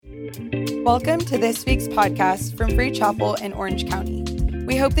Welcome to this week's podcast from Free Chapel in Orange County.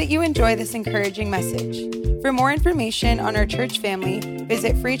 We hope that you enjoy this encouraging message. For more information on our church family,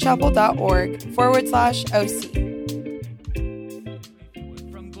 visit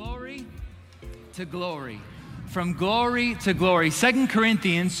freechapel.org/OC. From glory to glory. From glory to glory. 2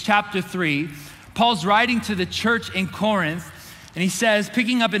 Corinthians chapter 3, Paul's writing to the church in Corinth, and he says,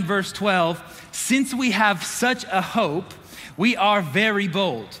 picking up in verse 12, since we have such a hope, we are very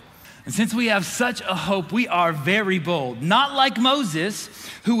bold. And since we have such a hope, we are very bold. Not like Moses,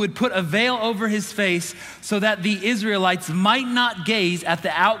 who would put a veil over his face so that the Israelites might not gaze at the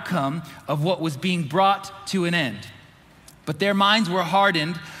outcome of what was being brought to an end. But their minds were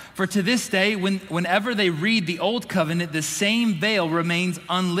hardened, for to this day, whenever they read the Old Covenant, the same veil remains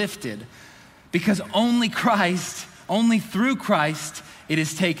unlifted, because only through Christ, it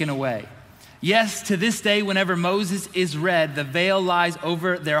is taken away. Yes, to this day, whenever Moses is read, the veil lies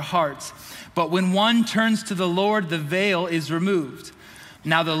over their hearts. But when one turns to the Lord, the veil is removed.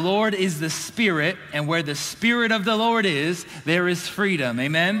 Now the Lord is the Spirit, and where the Spirit of the Lord is, there is freedom.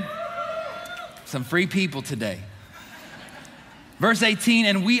 Amen? Some free people today. Verse 18,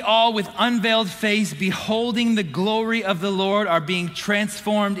 and we all with unveiled face, beholding the glory of the Lord, are being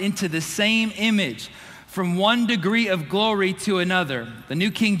transformed into the same image, from one degree of glory to another. The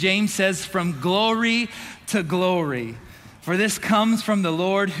New King James says, from glory to glory. For this comes from the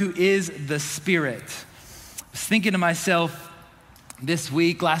Lord who is the Spirit. I was thinking to myself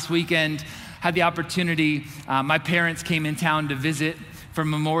last weekend, had the opportunity, my parents came in town to visit for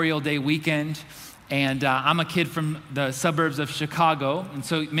Memorial Day weekend. And I'm a kid from the suburbs of Chicago, and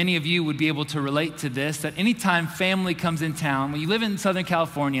so many of you would be able to relate to this, that anytime family comes in town, when you live in Southern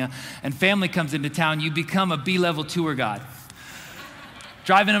California and family comes into town, you become a B-level tour guide.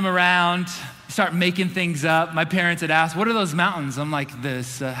 Driving them around, start making things up. My parents had asked, what are those mountains? I'm like, the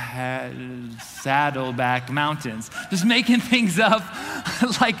Saddleback Mountains. Just making things up.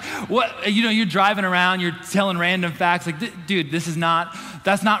 Like, what, you're driving around, you're telling random facts. Like, dude, that's not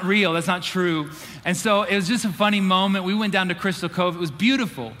real, that's not true. And so it was just a funny moment. We went down to Crystal Cove. It was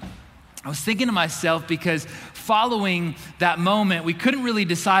beautiful. I was thinking to myself, because following that moment, we couldn't really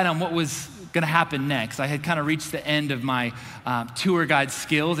decide on what was going to happen next. I had kind of reached the end of my tour guide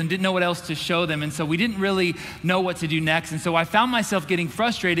skills and didn't know what else to show them. And so we didn't really know what to do next. And so I found myself getting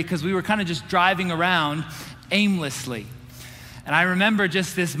frustrated because we were kind of just driving around aimlessly. And I remember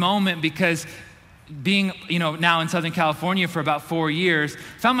just this moment, because being, now in Southern California for about 4 years,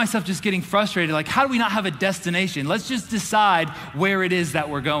 found myself just getting frustrated. Like, how do we not have a destination? Let's just decide where it is that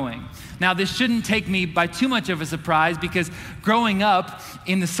we're going. Now, this shouldn't take me by too much of a surprise, because growing up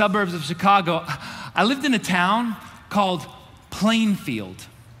in the suburbs of Chicago, I lived in a town called Plainfield.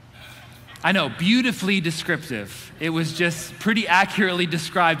 I know, beautifully descriptive. It was just pretty accurately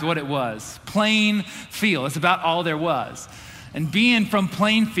described what it was. Plainfield, it's about all there was. And being from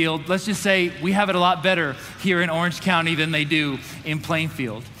Plainfield, let's just say we have it a lot better here in Orange County than they do in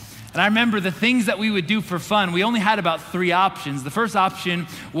Plainfield. And I remember the things that we would do for fun. We only had about 3 options. The first option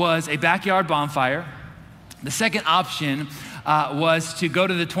was a backyard bonfire. The second option was to go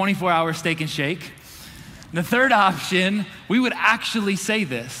to the 24-hour Steak and Shake. And the third option, we would actually say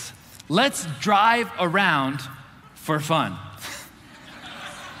this: let's drive around for fun.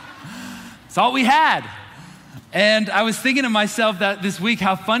 That's all we had. And I was thinking to myself that this week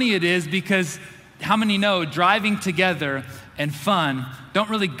how funny it is, because how many know driving together and fun don't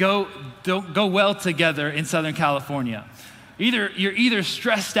go well together in Southern California. You're either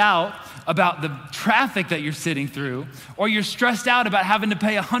stressed out about the traffic that you're sitting through, or you're stressed out about having to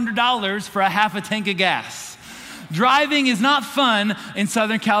pay $100 for a half a tank of gas. Driving is not fun in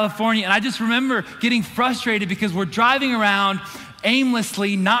Southern California. And I just remember getting frustrated because we're driving around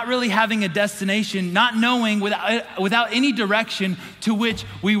aimlessly, not really having a destination, not knowing without any direction to which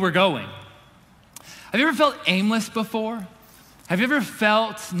we were going. Have you ever felt aimless before? Have you ever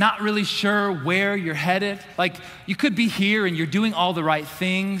felt not really sure where you're headed? Like, you could be here and you're doing all the right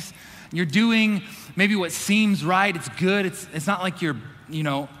things. You're doing maybe what seems right. It's good. It's not like you're,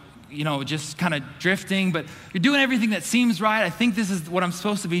 just kind of drifting, but you're doing everything that seems right. I think this is what I'm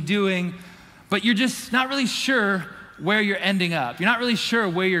supposed to be doing, but you're just not really sure where you're ending up. You're not really sure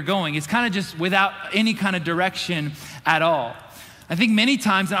where you're going. It's kind of just without any kind of direction at all. I think many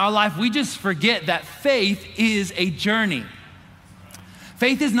times in our life, we just forget that faith is a journey.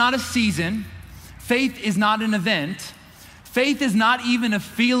 Faith is not a season. Faith is not an event. Faith is not even a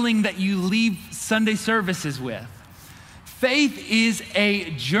feeling that you leave Sunday services with. Faith is a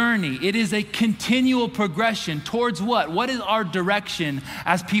journey. It is a continual progression towards what? What is our direction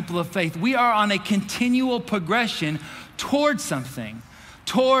as people of faith? We are on a continual progression towards something,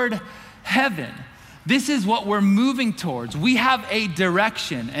 toward heaven. This is what we're moving towards. We have a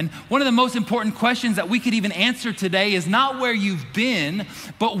direction. And one of the most important questions that we could even answer today is not where you've been,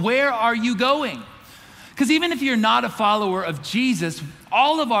 but where are you going? Because even if you're not a follower of Jesus,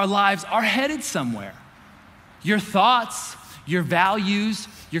 all of our lives are headed somewhere. Your thoughts, your values,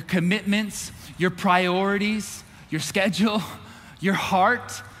 your commitments, your priorities, your schedule, your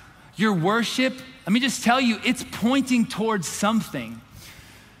heart, your worship, let me just tell you, it's pointing towards something.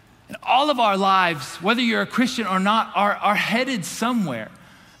 And all of our lives, whether you're a Christian or not, are headed somewhere.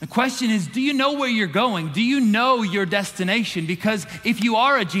 The question is, do you know where you're going? Do you know your destination? Because if you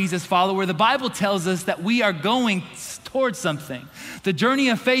are a Jesus follower, the Bible tells us that we are going towards something. The journey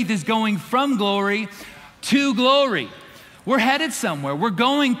of faith is going from glory to glory. We're headed somewhere. We're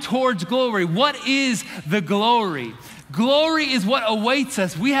going towards glory. What is the glory? Glory is what awaits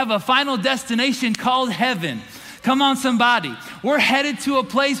us. We have a final destination called heaven. Come on, somebody. We're headed to a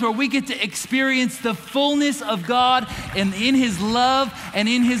place where we get to experience the fullness of God and in His love and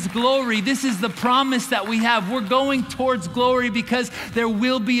in His glory. This is the promise that we have. We're going towards glory because there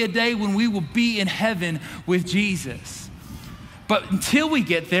will be a day when we will be in heaven with Jesus. But until we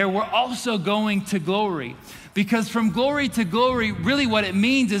get there, we're also going to glory. Because from glory to glory, really what it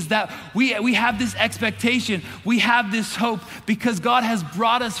means is that we have this expectation, we have this hope, because God has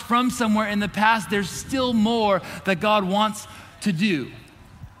brought us from somewhere in the past. There's still more that God wants to do.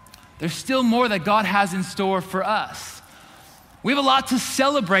 There's still more that God has in store for us. We have a lot to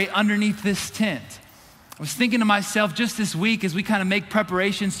celebrate underneath this tent. I was thinking to myself just this week as we kind of make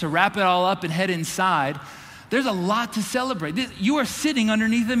preparations to wrap it all up and head inside, there's a lot to celebrate. You are sitting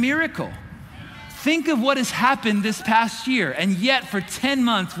underneath a miracle. Think of what has happened this past year, and yet for 10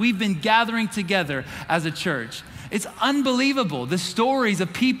 months, we've been gathering together as a church. It's unbelievable, the stories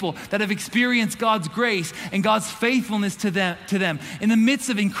of people that have experienced God's grace and God's faithfulness to them in the midst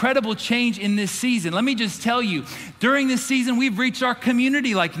of incredible change in this season. Let me just tell you, during this season, we've reached our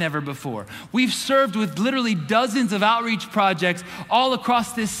community like never before. We've served with literally dozens of outreach projects all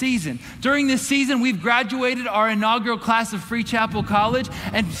across this season. During this season, we've graduated our inaugural class of Free Chapel College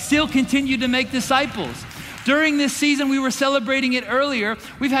and still continue to make disciples. During this season, we were celebrating it earlier,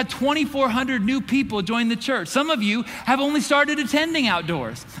 we've had 2,400 new people join the church. Some of you have only started attending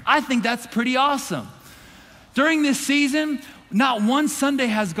outdoors. I think that's pretty awesome. During this season, not one Sunday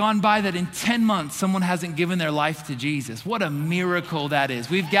has gone by that in 10 months someone hasn't given their life to Jesus. What a miracle that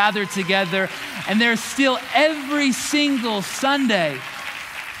is. We've gathered together, and there's still every single Sunday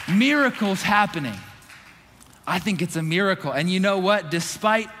miracles happening. I think it's a miracle. And you know what?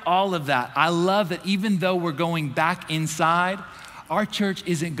 Despite all of that, I love that even though we're going back inside, our church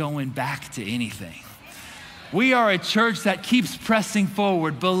isn't going back to anything. We are a church that keeps pressing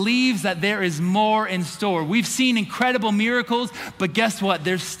forward, believes that there is more in store. We've seen incredible miracles, but guess what?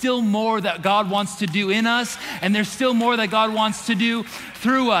 There's still more that God wants to do in us, and there's still more that God wants to do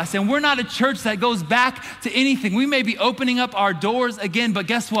through us. And we're not a church that goes back to anything. We may be opening up our doors again, but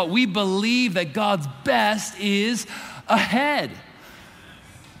guess what? We believe that God's best is ahead.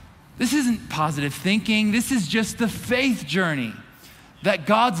 This isn't positive thinking. This is just the faith journey. That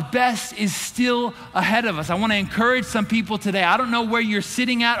God's best is still ahead of us. I want to encourage some people today. I don't know where you're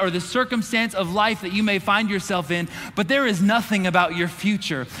sitting at or the circumstance of life that you may find yourself in, but there is nothing about your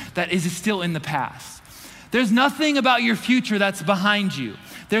future that is still in the past. There's nothing about your future that's behind you.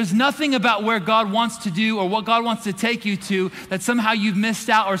 There's nothing about where God wants to do or what God wants to take you to that somehow you've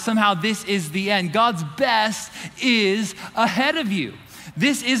missed out or somehow this is the end. God's best is ahead of you.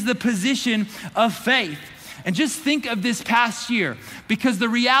 This is the position of faith. And just think of this past year, because the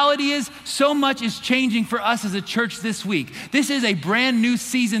reality is so much is changing for us as a church this week. This is a brand new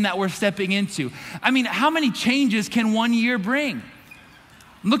season that we're stepping into. I mean, how many changes can 1 year bring?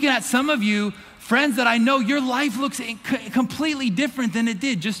 I'm looking at some of you, friends that I know, your life looks completely different than it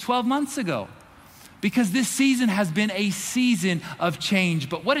did just 12 months ago. Because this season has been a season of change.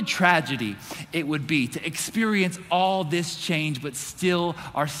 But what a tragedy it would be to experience all this change, but still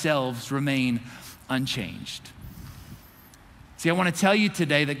ourselves remain unchanged. See, I want to tell you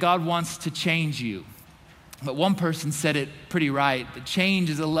today that God wants to change you. But one person said it pretty right, that change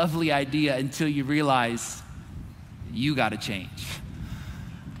is a lovely idea until you realize you got to change.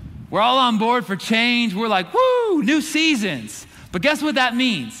 We're all on board for change. We're like, woo, new seasons. But guess what that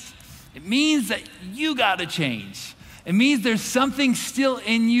means? It means that you got to change. It means there's something still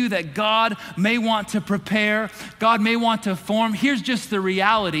in you that God may want to prepare, God may want to form. Here's just the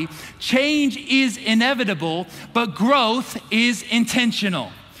reality. Change is inevitable, but growth is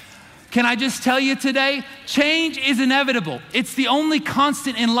intentional. Can I just tell you today, change is inevitable. It's the only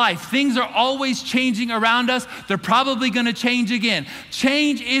constant in life. Things are always changing around us. They're probably gonna change again.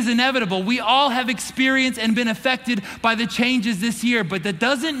 Change is inevitable. We all have experienced and been affected by the changes this year, but that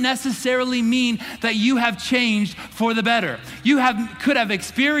doesn't necessarily mean that you have changed for the better. You could have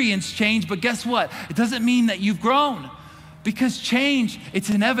experienced change, but guess what? It doesn't mean that you've grown. Because change, it's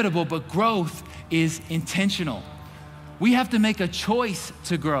inevitable, but growth is intentional. We have to make a choice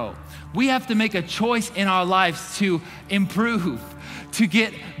to grow. We have to make a choice in our lives to improve, to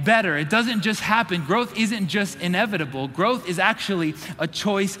get better. It doesn't just happen. Growth isn't just inevitable. Growth is actually a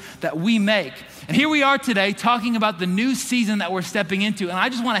choice that we make. And here we are today talking about the new season that we're stepping into. And I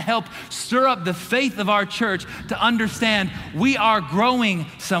just want to help stir up the faith of our church to understand we are growing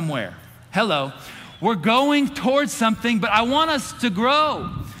somewhere. Hello. We're going towards something, but I want us to grow.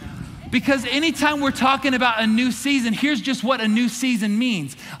 Because anytime we're talking about a new season, here's just what a new season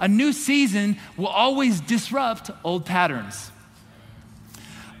means. A new season will always disrupt old patterns.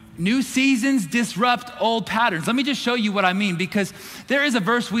 New seasons disrupt old patterns. Let me just show you what I mean, because there is a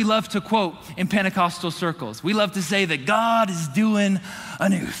verse we love to quote in Pentecostal circles. We love to say that God is doing a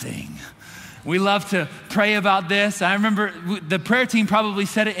new thing. We love to pray about this. I remember the prayer team probably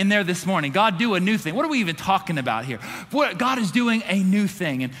said it in there this morning. God, do a new thing. What are we even talking about here? God is doing a new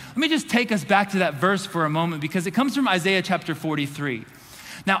thing. And let me just take us back to that verse for a moment, because it comes from Isaiah chapter 43.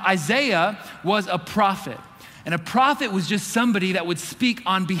 Now, Isaiah was a prophet, and a prophet was just somebody that would speak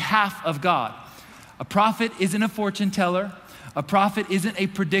on behalf of God. A prophet isn't a fortune teller. A prophet isn't a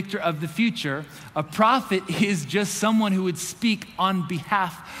predictor of the future. A prophet is just someone who would speak on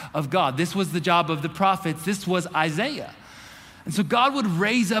behalf of God. This was the job of the prophets. This was Isaiah. And so God would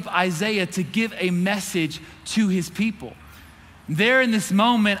raise up Isaiah to give a message to his people. There in this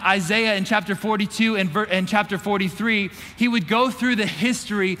moment, Isaiah in chapter 42 and chapter 43, he would go through the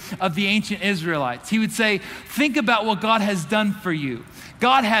history of the ancient Israelites. He would say, think about what God has done for you.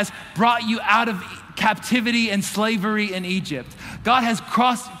 God has brought you out of captivity and slavery in Egypt. God has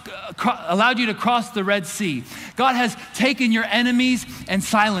allowed you to cross the Red Sea. God has taken your enemies and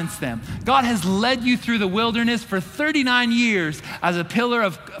silenced them. God has led you through the wilderness for 39 years as a pillar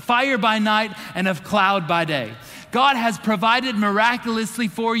of fire by night and of cloud by day. God has provided miraculously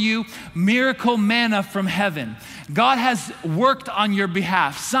for you miracle manna from heaven. God has worked on your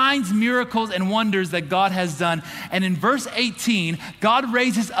behalf, signs, miracles, and wonders that God has done. And in verse 18, God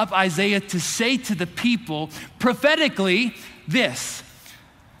raises up Isaiah to say to the people prophetically this: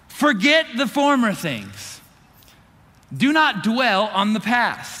 forget the former things. Do not dwell on the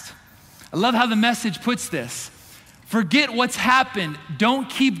past. I love how the Message puts this. Forget what's happened. Don't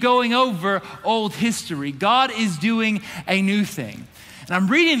keep going over old history. God is doing a new thing. And I'm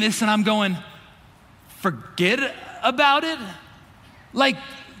reading this and I'm going, forget about it? Like,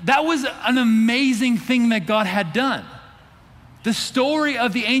 that was an amazing thing that God had done. The story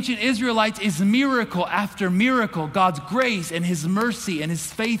of the ancient Israelites is miracle after miracle, God's grace and his mercy and his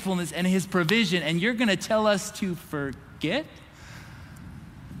faithfulness and his provision. And you're gonna tell us to forget?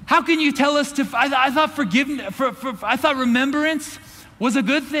 How can you tell us to, I thought remembrance was a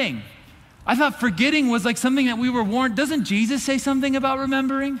good thing. I thought forgetting was like something that we were warned. Doesn't Jesus say something about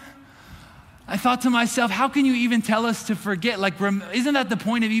remembering? I thought to myself, how can you even tell us to forget? Like, isn't that the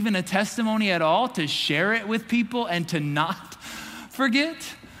point of even a testimony at all? To share it with people and to not forget?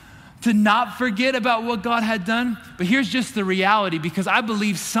 To not forget about what God had done? But here's just the reality, because I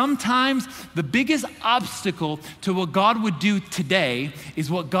believe sometimes the biggest obstacle to what God would do today is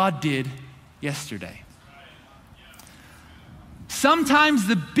what God did yesterday. Sometimes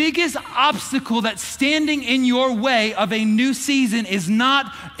the biggest obstacle that's standing in your way of a new season is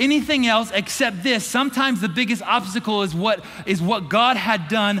not anything else except this. Sometimes the biggest obstacle is what God had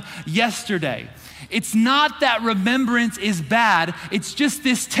done yesterday. It's not that remembrance is bad. It's just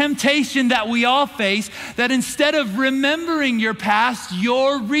this temptation that we all face, that instead of remembering your past,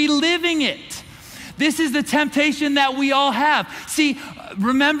 you're reliving it. This is the temptation that we all have. See,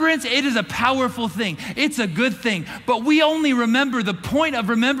 remembrance, it is a powerful thing. It's a good thing. But we only remember, the point of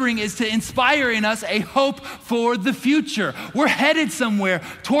remembering is to inspire in us a hope for the future. We're headed somewhere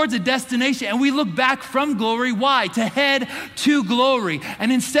towards a destination, and we look back from glory. Why? To head to glory.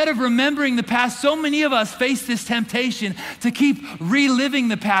 And instead of remembering the past, so many of us face this temptation to keep reliving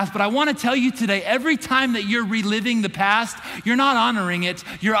the past. But I want to tell you today, every time that you're reliving the past, you're not honoring it,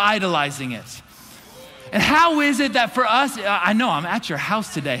 you're idolizing it. And how is it that for us, I know I'm at your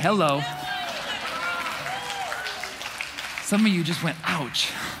house today, hello. Some of you just went,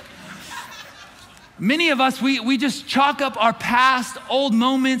 ouch. Many of us, we just chalk up our past, old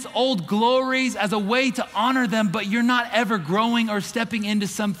moments, old glories as a way to honor them, but you're not ever growing or stepping into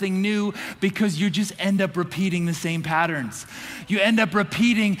something new because you just end up repeating the same patterns. You end up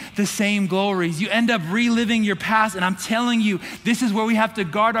repeating the same glories. You end up reliving your past, and I'm telling you, this is where we have to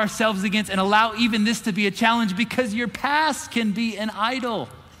guard ourselves against and allow even this to be a challenge, because your past can be an idol.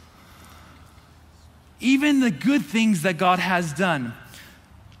 Even the good things that God has done.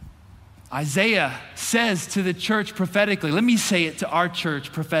 Isaiah says to the church prophetically, let me say it to our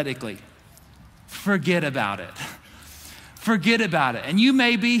church prophetically, forget about it. Forget about it. And you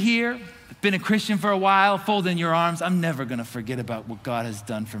may be here, been a Christian for a while, fold in your arms. I'm never gonna forget about what God has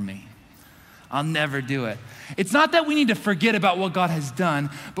done for me. I'll never do it. It's not that we need to forget about what God has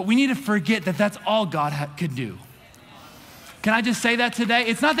done, but we need to forget that that's all God could do. Can I just say that today?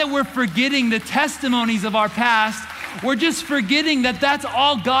 It's not that we're forgetting the testimonies of our past. We're just forgetting that that's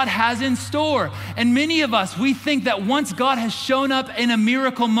all God has in store. And many of us, we think that once God has shown up in a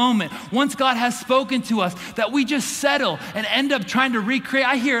miracle moment, once God has spoken to us, that we just settle and end up trying to recreate.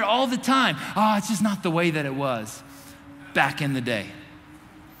 I hear it all the time. Oh, it's just not the way that it was back in the day.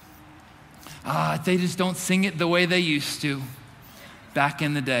 They just don't sing it the way they used to back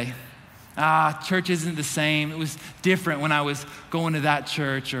in the day. Church isn't the same. It was different when I was going to that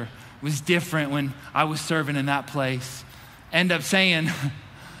church, or it was different when I was serving in that place. End up saying,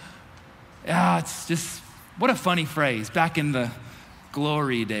 it's just, what a funny phrase, back in the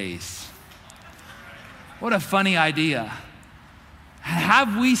glory days. What a funny idea.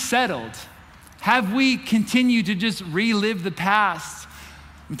 Have we settled? Have we continued to just relive the past?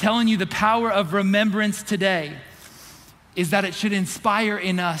 I'm telling you, the power of remembrance today is that it should inspire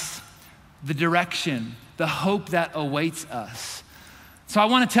in us the direction, the hope that awaits us. So I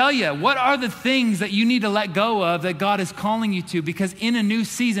want to tell you, what are the things that you need to let go of that God is calling you to? Because in a new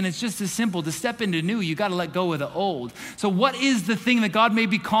season, it's just as simple. To step into new, you got to let go of the old. So what is the thing that God may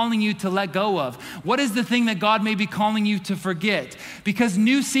be calling you to let go of? What is the thing that God may be calling you to forget? Because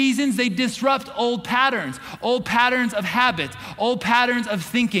new seasons, they disrupt old patterns of habit, old patterns of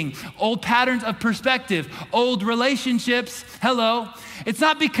thinking, old patterns of perspective, old relationships. Hello. It's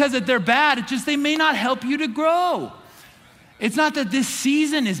not because that they're bad. It's just they may not help you to grow. It's not that this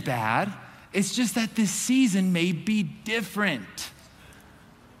season is bad. It's just that this season may be different.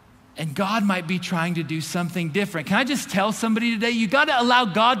 And God might be trying to do something different. Can I just tell somebody today, you got to allow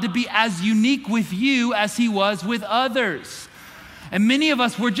God to be as unique with you as he was with others. And many of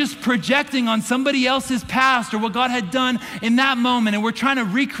us, we're just projecting on somebody else's past or what God had done in that moment. And we're trying to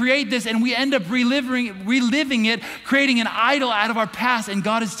recreate this, and we end up reliving it, creating an idol out of our past. And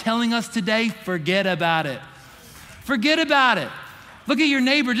God is telling us today, forget about it. Forget about it. Look at your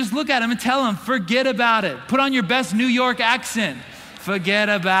neighbor, just look at him and tell him, forget about it. Put on your best New York accent. Forget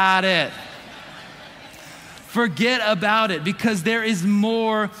about it. Forget about it, because there is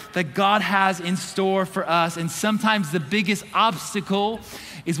more that God has in store for us. And sometimes the biggest obstacle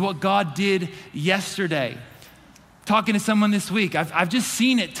is what God did yesterday. Talking to someone this week, I've just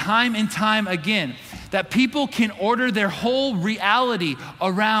seen it time and time again, that people can order their whole reality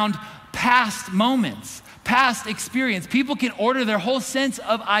around past moments, past experience. People can order their whole sense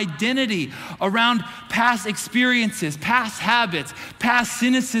of identity around past experiences, past habits, past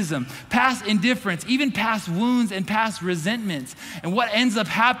cynicism, past indifference, even past wounds and past resentments. And what ends up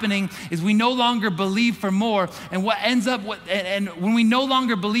happening is we no longer believe for more. And when we no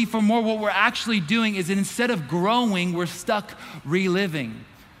longer believe for more, what we're actually doing is that instead of growing, we're stuck reliving.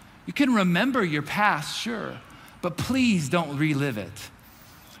 You can remember your past, sure, but please don't relive it.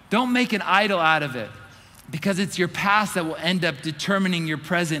 Don't make an idol out of it. Because it's your past that will end up determining your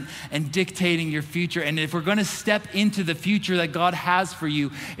present and dictating your future. And if we're going to step into the future that God has for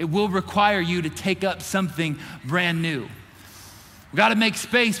you, it will require you to take up something brand new. We've got to make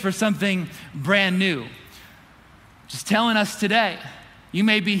space for something brand new. Just telling us today, you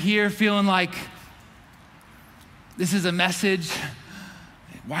may be here feeling like this is a message.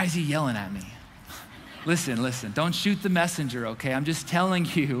 Why is he yelling at me? Listen, don't shoot the messenger, okay? I'm just telling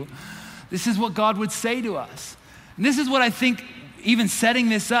you, this is what God would say to us. And this is what I think, even setting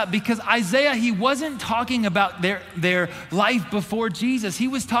this up, because Isaiah, he wasn't talking about their life before Jesus. He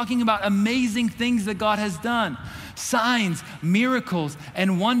was talking about amazing things that God has done, signs, miracles,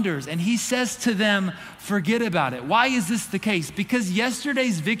 and wonders. And he says to them, forget about it. Why is this the case? Because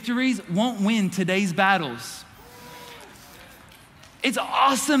yesterday's victories won't win today's battles. It's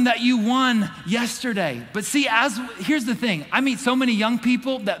awesome that you won yesterday. But see, here's the thing. I meet so many young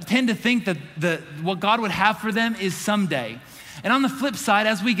people that tend to think that what God would have for them is someday. And on the flip side,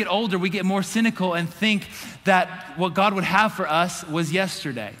 as we get older, we get more cynical and think that what God would have for us was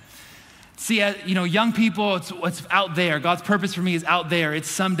yesterday. See, young people, it's out there. God's purpose for me is out there. It's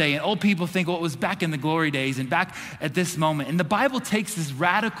someday. And old people think, well, it was back in the glory days and back at this moment. And the Bible takes this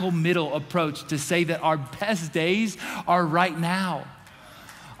radical middle approach to say that our best days are right now.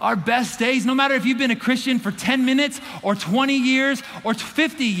 Our best days, no matter if you've been a Christian for 10 minutes or 20 years or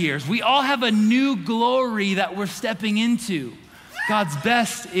 50 years, we all have a new glory that we're stepping into. God's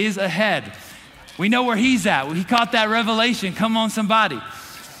best is ahead. We know where he's at. He caught that revelation. Come on, somebody.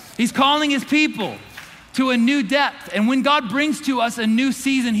 He's calling his people to a new depth. And when God brings to us a new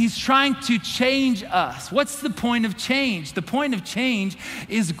season, he's trying to change us. What's the point of change? The point of change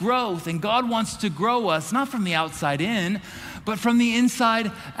is growth. And God wants to grow us, not from the outside in, but from the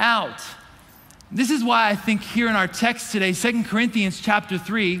inside out. This is why I think here in our text today, 2 Corinthians chapter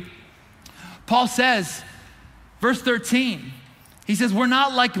 3, Paul says, verse 13, he says, we're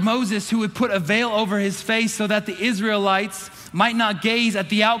not like Moses who would put a veil over his face so that the Israelites might not gaze at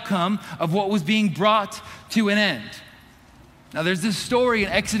the outcome of what was being brought to an end. Now there's this story in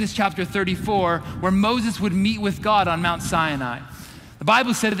Exodus chapter 34 where Moses would meet with God on Mount Sinai. The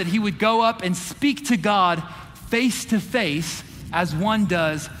Bible said that he would go up and speak to God face to face as one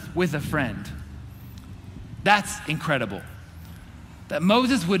does with a friend. That's incredible. That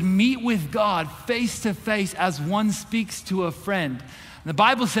Moses would meet with God face to face as one speaks to a friend. And the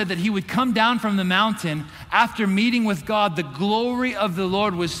Bible said that he would come down from the mountain after meeting with God. The glory of the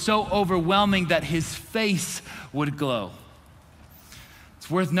Lord was so overwhelming that his face would glow. It's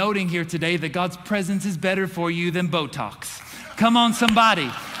worth noting here today that God's presence is better for you than Botox. Come on, somebody.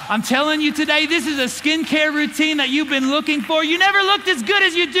 I'm telling you today, this is a skincare routine that you've been looking for. You never looked as good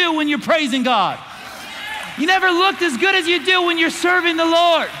as you do when you're praising God. You never looked as good as you do when you're serving the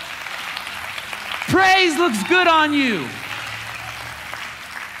Lord. Praise looks good on you.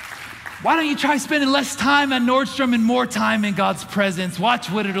 Why don't you try spending less time at Nordstrom and more time in God's presence? Watch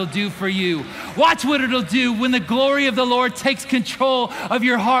what it'll do for you. Watch what it'll do when the glory of the Lord takes control of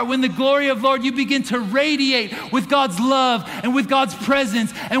your heart. When the glory of the Lord, you begin to radiate with God's love and with God's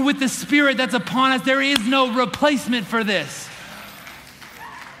presence and with the Spirit that's upon us. There is no replacement for this.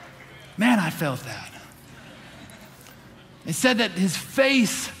 Man, I felt that. It said that his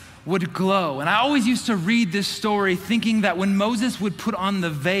face would glow. And I always used to read this story thinking that when Moses would put on the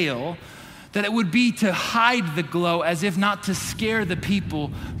veil, that it would be to hide the glow as if not to scare the people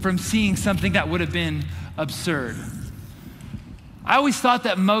from seeing something that would have been absurd. I always thought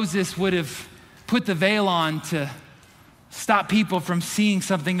that Moses would have put the veil on to stop people from seeing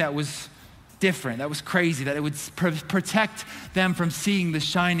something that was different, that was crazy, that it would protect them from seeing the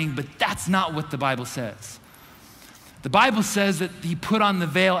shining, but that's not what the Bible says. The Bible says that he put on the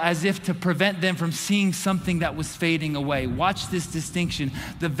veil as if to prevent them from seeing something that was fading away. Watch this distinction.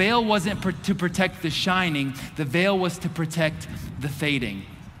 The veil wasn't to protect the shining. The veil was to protect the fading.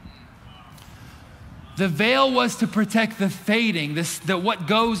 The veil was to protect the fading, what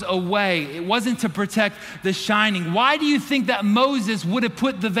goes away. It wasn't to protect the shining. Why do you think that Moses would have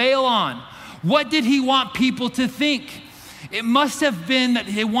put the veil on? What did he want people to think? It must have been that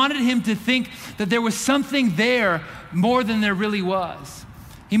they wanted him to think that there was something there more than there really was.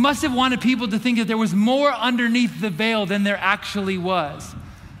 He must have wanted people to think that there was more underneath the veil than there actually was.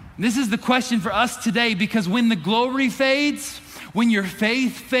 And this is the question for us today, because when the glory fades, when your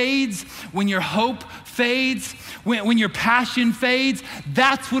faith fades, when your hope fades, when your passion fades,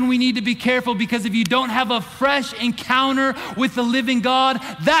 that's when we need to be careful, because if you don't have a fresh encounter with the living God,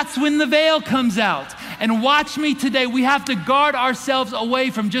 that's when the veil comes out. And watch me today, we have to guard ourselves away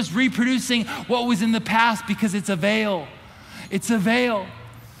from just reproducing what was in the past, because it's a veil. It's a veil.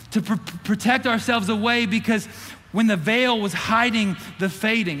 To protect ourselves away, because when the veil was hiding the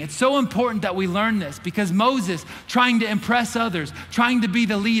fading. It's so important that we learn this, because Moses, trying to impress others, trying to be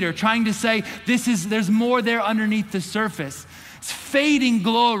the leader, trying to say, there's more there underneath the surface. It's fading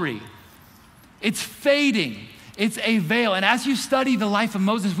glory. It's fading. It's a veil. And as you study the life of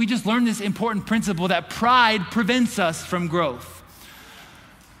Moses, we just learned this important principle that pride prevents us from growth.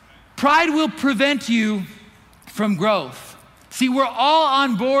 Pride will prevent you from growth. See, we're all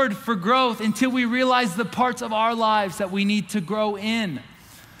on board for growth until we realize the parts of our lives that we need to grow in.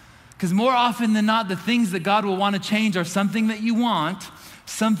 Because more often than not, the things that God will want to change are something that you want,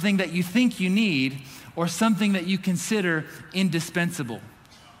 something that you think you need, or something that you consider indispensable.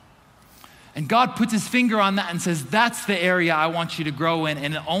 And God puts his finger on that and says, that's the area I want you to grow in.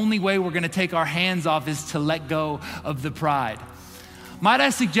 And the only way we're going to take our hands off is to let go of the pride. Might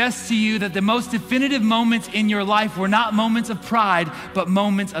I suggest to you that the most definitive moments in your life were not moments of pride, but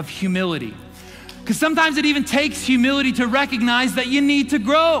moments of humility. Because sometimes it even takes humility to recognize that you need to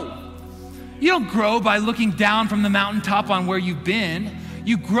grow. You don't grow by looking down from the mountaintop on where you've been.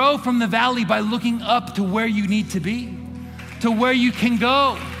 You grow from the valley by looking up to where you need to be, to where you can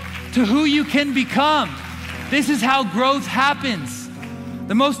go, to who you can become. This is how growth happens.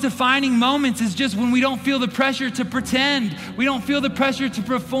 The most defining moments is just when we don't feel the pressure to pretend. We don't feel the pressure to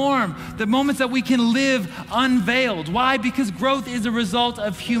perform. The moments that we can live unveiled. Why? Because growth is a result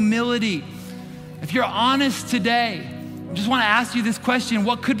of humility. If you're honest today, I just want to ask you this question.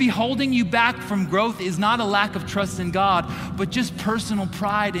 What could be holding you back from growth is not a lack of trust in God, but just personal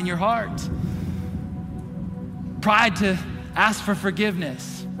pride in your heart. Pride to ask for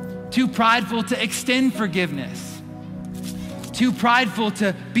forgiveness. Too prideful to extend forgiveness. Too prideful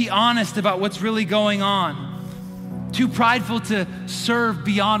to be honest about what's really going on. Too prideful to serve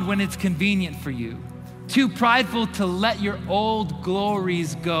beyond when it's convenient for you. Too prideful to let your old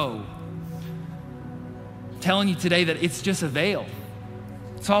glories go. I'm telling you today that it's just a veil.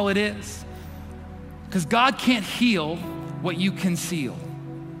 That's all it is. Because God can't heal what you conceal.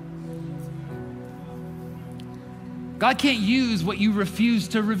 God can't use what you refuse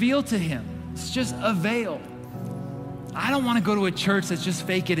to reveal to him. It's just a veil. I don't want to go to a church that's just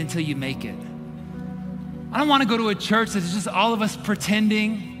fake it until you make it. I don't want to go to a church that's just all of us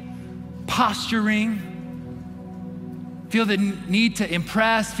pretending, posturing, feel the need to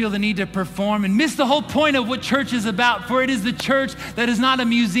impress, feel the need to perform, and miss the whole point of what church is about. For it is the church that is not a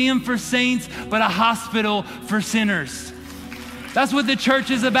museum for saints, but a hospital for sinners. That's what the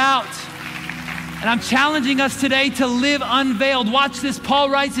church is about. And I'm challenging us today to live unveiled. Watch this. Paul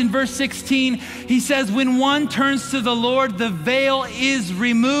writes in verse 16, he says, when one turns to the Lord, the veil is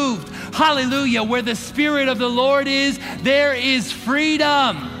removed. Hallelujah. Where the Spirit of the Lord is, there is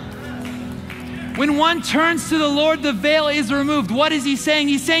freedom. When one turns to the Lord, the veil is removed. What is he saying?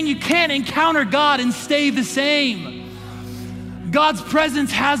 He's saying you can't encounter God and stay the same. God's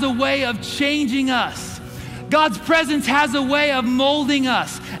presence has a way of changing us. God's presence has a way of molding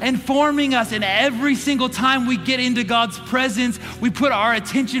us and forming us. And every single time we get into God's presence, we put our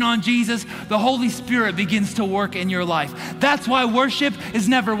attention on Jesus, the Holy Spirit begins to work in your life. That's why worship is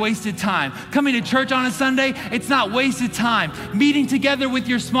never wasted time. Coming to church on a Sunday, it's not wasted time. Meeting together with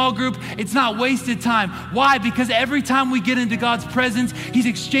your small group, it's not wasted time. Why? Because every time we get into God's presence, he's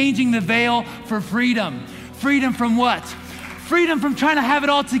exchanging the veil for freedom. Freedom from what? Freedom from trying to have it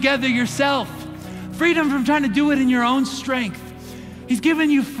all together yourself. Freedom from trying to do it in your own strength. He's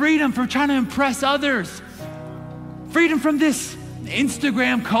given you freedom from trying to impress others. Freedom from this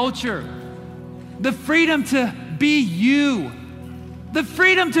Instagram culture. The freedom to be you. The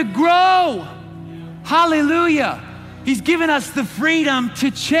freedom to grow. Hallelujah. He's given us the freedom to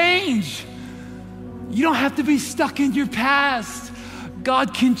change. You don't have to be stuck in your past.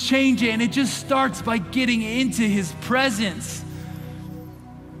 God can change it, and it just starts by getting into his presence.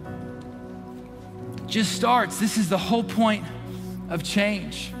 Just starts. This is the whole point of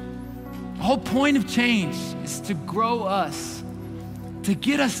change. The whole point of change is to grow us, to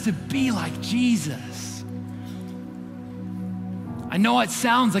get us to be like Jesus. I know it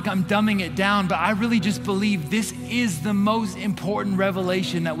sounds like I'm dumbing it down, but I really just believe this is the most important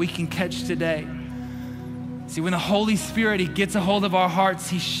revelation that we can catch today. See, when the Holy Spirit, he gets a hold of our hearts,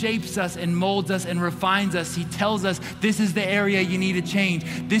 he shapes us and molds us and refines us. He tells us, this is the area you need to change.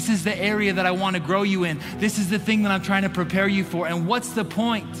 This is the area that I want to grow you in. This is the thing that I'm trying to prepare you for. And what's the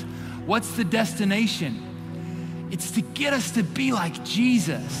point? What's the destination? It's to get us to be like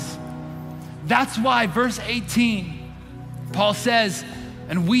Jesus. That's why verse 18, Paul says,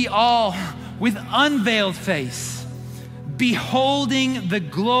 and we all with unveiled face, beholding the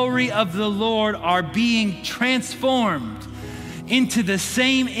glory of the Lord, are being transformed into the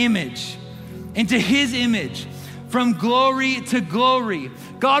same image, into his image, from glory to glory.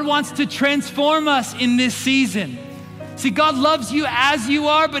 God wants to transform us in this season. See, God loves you as you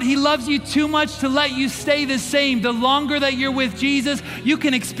are, but he loves you too much to let you stay the same. The longer that you're with Jesus, you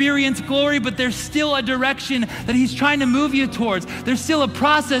can experience glory, but there's still a direction that he's trying to move you towards. There's still a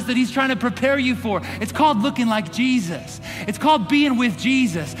process that he's trying to prepare you for. It's called looking like Jesus. It's called being with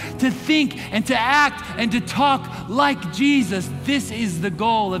Jesus, to think and to act and to talk like Jesus. This is the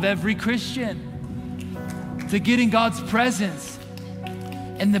goal of every Christian, to get in God's presence.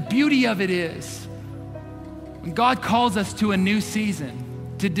 And the beauty of it is, when God calls us to a new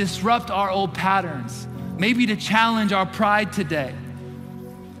season, to disrupt our old patterns, maybe to challenge our pride today,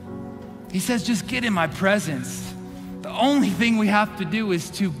 he says, just get in my presence. The only thing we have to do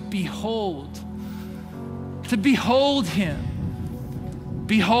is to behold him.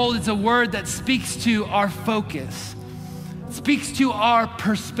 Behold, it's a word that speaks to our focus. It speaks to our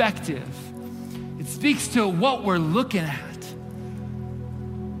perspective. It speaks to what we're looking at.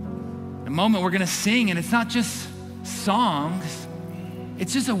 In a moment we're gonna sing, and it's not just songs,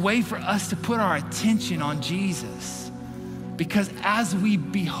 It's just a way for us to put our attention on Jesus. Because as we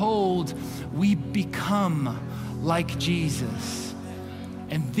behold, we become like Jesus.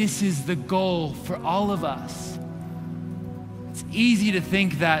 And this is the goal for all of us. It's easy to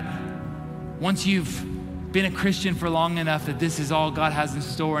think that once you've been a Christian for long enough that this is all God has in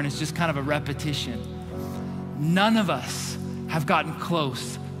store and it's just kind of a repetition. None of us have gotten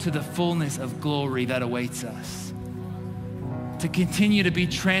close to the fullness of glory that awaits us. To continue to be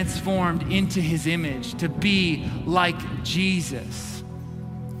transformed into his image, to be like Jesus.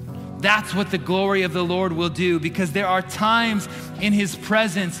 That's what the glory of the Lord will do, because there are times in his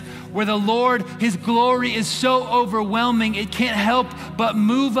presence where the Lord, his glory is so overwhelming, it can't help but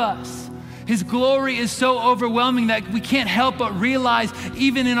move us. His glory is so overwhelming that we can't help but realize,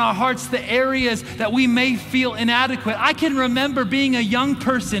 even in our hearts, the areas that we may feel inadequate. I can remember being a young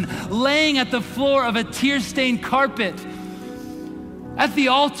person laying at the floor of a tear-stained carpet at the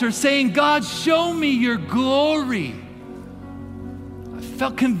altar saying, God, show me your glory. I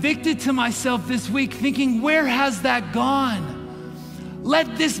felt convicted to myself this week thinking, where has that gone?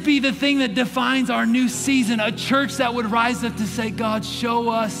 Let this be the thing that defines our new season, a church that would rise up to say, God, show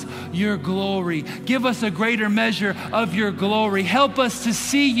us your glory. Give us a greater measure of your glory. Help us to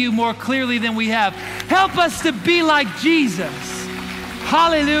see you more clearly than we have. Help us to be like Jesus.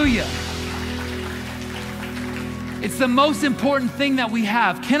 Hallelujah. It's the most important thing that we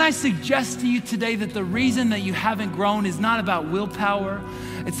have. Can I suggest to you today that the reason that you haven't grown is not about willpower.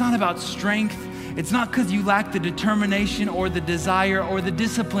 It's not about strength. It's not because you lack the determination or the desire or the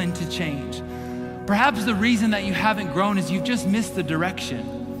discipline to change. Perhaps the reason that you haven't grown is you've just missed the direction.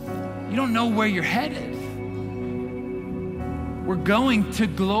 You don't know where you're headed. We're going to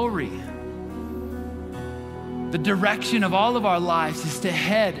glory. The direction of all of our lives is to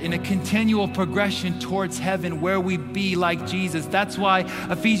head in a continual progression towards heaven where we be like Jesus. That's why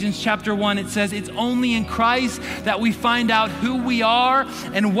Ephesians chapter 1, it says it's only in Christ that we find out who we are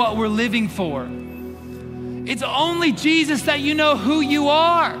and what we're living for. It's only Jesus that you know who you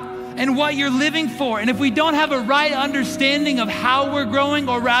are and what you're living for. And if we don't have a right understanding of how we're growing,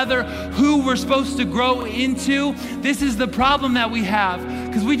 or rather who we're supposed to grow into, this is the problem that we have,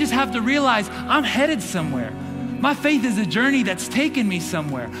 because we just have to realize I'm headed somewhere. My faith is a journey that's taken me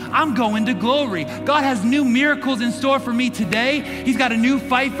somewhere. I'm going to glory. God has new miracles in store for me today. He's got a new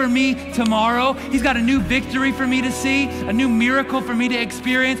fight for me tomorrow. He's got a new victory for me to see, a new miracle for me to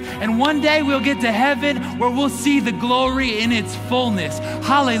experience. And one day we'll get to heaven where we'll see the glory in its fullness.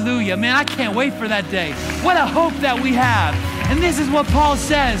 Hallelujah. Man, I can't wait for that day. What a hope that we have. And this is what Paul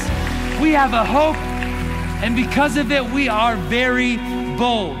says. We have a hope, and because of it, we are very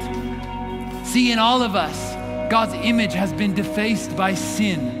bold. See, in all of us, God's image has been defaced by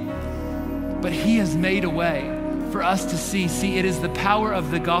sin, but he has made a way for us to see. See, it is the power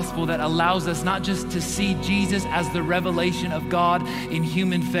of the gospel that allows us not just to see Jesus as the revelation of God in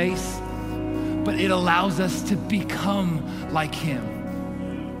human face, but it allows us to become like him.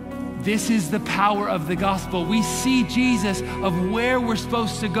 This is the power of the gospel. We see Jesus of where we're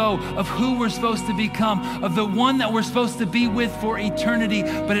supposed to go, of who we're supposed to become, of the one that we're supposed to be with for eternity,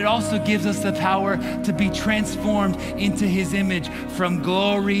 but it also gives us the power to be transformed into his image from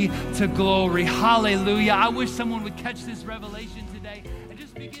glory to glory. Hallelujah. I wish someone would catch this revelation today and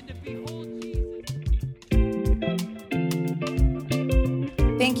just begin to behold Jesus.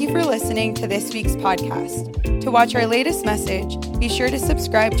 Thank you for listening to this week's podcast. To watch our latest message, be sure to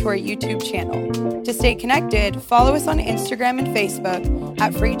subscribe to our YouTube channel. To stay connected, follow us on Instagram and Facebook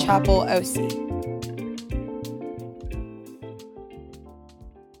at Free Chapel OC.